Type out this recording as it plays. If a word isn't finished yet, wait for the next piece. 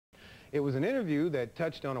It was an interview that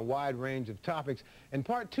touched on a wide range of topics, and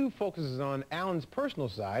part 2 focuses on Alan's personal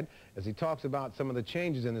side as he talks about some of the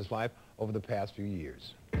changes in his life over the past few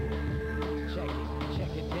years. Check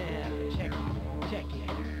it down, check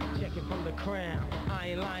it from the crown. I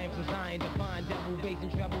ain't lying from Zion, define devil, bass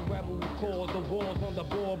and treble, rebel, cause the walls on the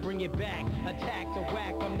board, bring it back, attack the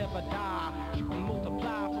whack, I'll never die. You can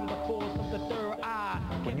multiply from the force of the third eye.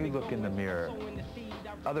 When you look in the mirror,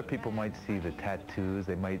 other people might see the tattoos,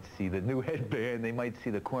 they might see the new headband, they might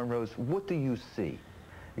see the cornrows. What do you see?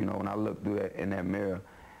 You know, when I look through that, in that mirror,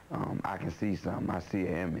 I can see something. I see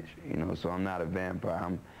an image, you know, so I'm not a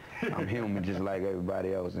vampire. I'm human just like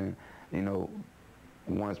everybody else. And, you know,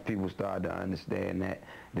 once people start to understand that,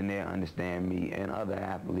 then they'll understand me and other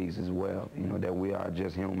athletes as well, you know, that we are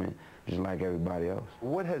just human, just like everybody else.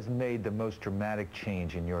 What has made the most dramatic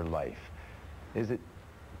change in your life? Is it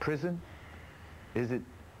prison? Is it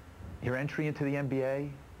your entry into the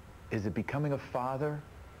NBA? Is it becoming a father?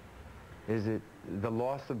 Is it the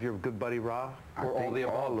loss of your good buddy Ra? Or all the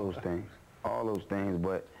above? All those things,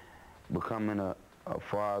 but becoming a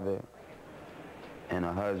father and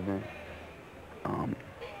a husband,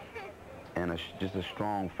 and just a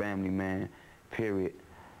strong family man, period,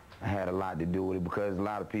 had a lot to do with it, because a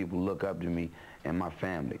lot of people look up to me and my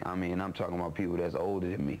family. I mean, I'm talking about people that's older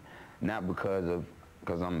than me, not because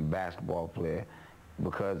I'm a basketball player,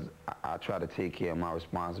 because I try to take care of my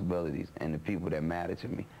responsibilities and the people that matter to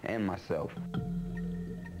me and myself.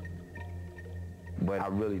 But I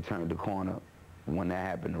really turned the corner when that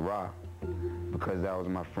happened to Ra, because that was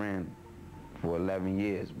my friend for 11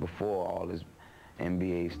 years before all this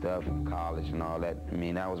NBA stuff and college and all that. I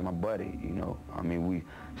mean, that was my buddy, you know. I mean, we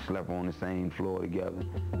slept on the same floor together,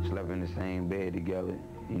 slept in the same bed together,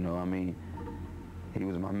 you know. I mean, he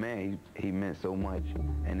was my man. He meant so much.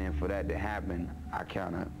 And then for that to happen, I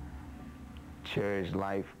kind of cherished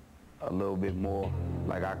life a little bit more.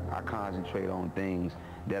 Like I concentrate on things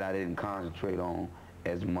that I didn't concentrate on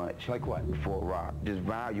as much. Like what? Before Rock. Just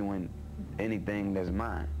valuing anything that's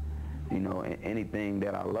mine, you know, anything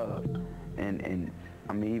that I love. And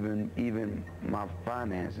I mean, even my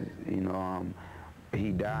finances, you know,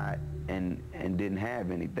 he died and didn't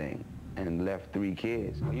have anything and left 3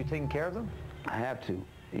 kids. Are you taking care of them? I have to,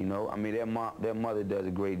 you know. I mean, their mother does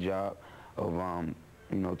a great job of,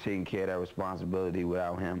 you know, taking care of that responsibility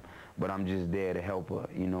without him. But I'm just there to help her,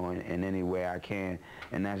 you know, in any way I can.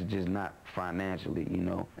 And that's just not financially, you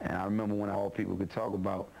know. And I remember when all people could talk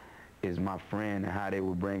about is my friend and how they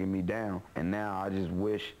were bringing me down. And now I just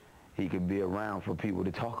wish he could be around for people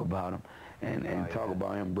to talk about him and talk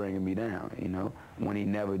about him bringing me down, you know, when he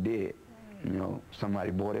never did. You know,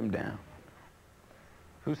 somebody brought him down.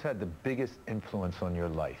 Who's had the biggest influence on your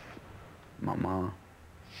life? My mom.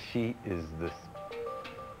 She is this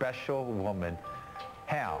special woman.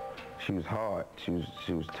 How? She was hard. She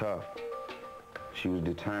was tough. She was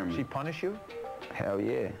determined. She punish you? Hell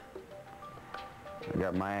yeah. I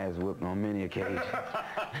got my ass whipped on many occasions.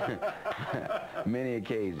 Many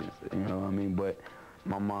occasions, you know what I mean? But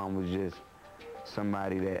my mom was just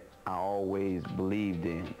somebody that I always believed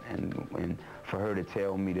in, and for her to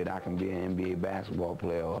tell me that I can be an NBA basketball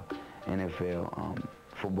player or NFL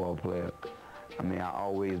football player, I mean, I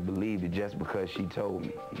always believed it just because she told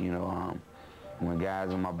me, you know. When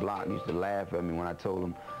guys on my block used to laugh at me when I told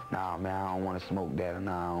them, nah, man, I don't want to smoke that, or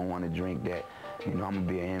nah, I don't want to drink that. You know, I'm going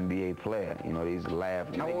to be an NBA player. You know, they used to laugh.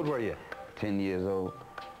 How old were you? 10 years old,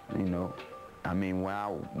 you know. I mean, where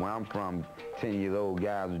I'm from, 10 years old,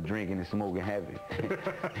 guys were drinking and smoking heavy.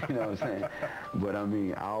 You know what I'm saying? But, I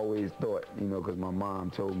mean, I always thought, you know, because my mom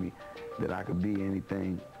told me that I could be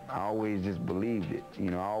anything. I always just believed it. You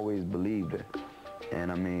know, I always believed it.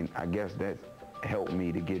 And, I mean, I guess that helped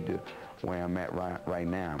me to get to where I'm at right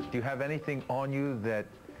now. Do you have anything on you that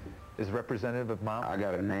is representative of Mom? I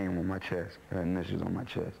got a name on my chest, her initials on my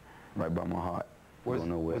chest, right by my heart. Was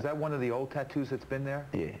that one of the old tattoos that's been there?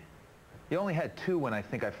 Yeah. You only had 2 when I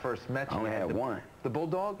think I first met you. I only had 1. The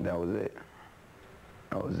bulldog? That was it.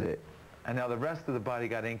 That was it. And now the rest of the body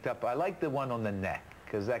got inked up. I like the one on the neck,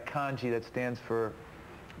 because that kanji that stands for...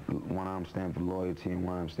 One arm stands for loyalty and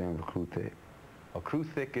one arm stands for Croce. Oh,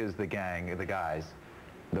 Croce is the gang, the guys.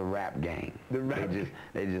 The rap gang.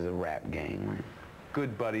 They just a rap gang, man.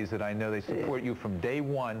 Good buddies that I know. They support you from day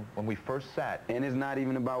one when we first sat. And it's not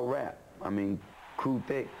even about rap. I mean,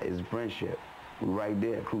 Croce is friendship. We're right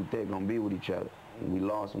there. Croce gonna be with each other. We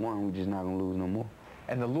lost one, we're just not gonna lose no more.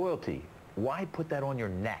 And the loyalty, why put that on your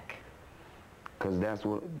neck? Because that's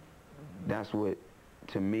what,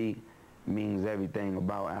 to me, means everything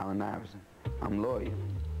about Allen Iverson. I'm loyal,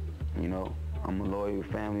 you know. I'm a loyal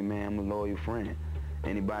family man, I'm a loyal friend.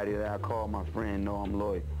 Anybody that I call my friend know I'm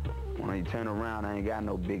loyal. When you turn around, I ain't got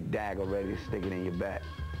no big dagger ready to stick it in your back.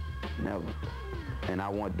 Never. And I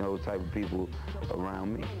want those type of people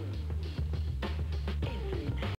around me.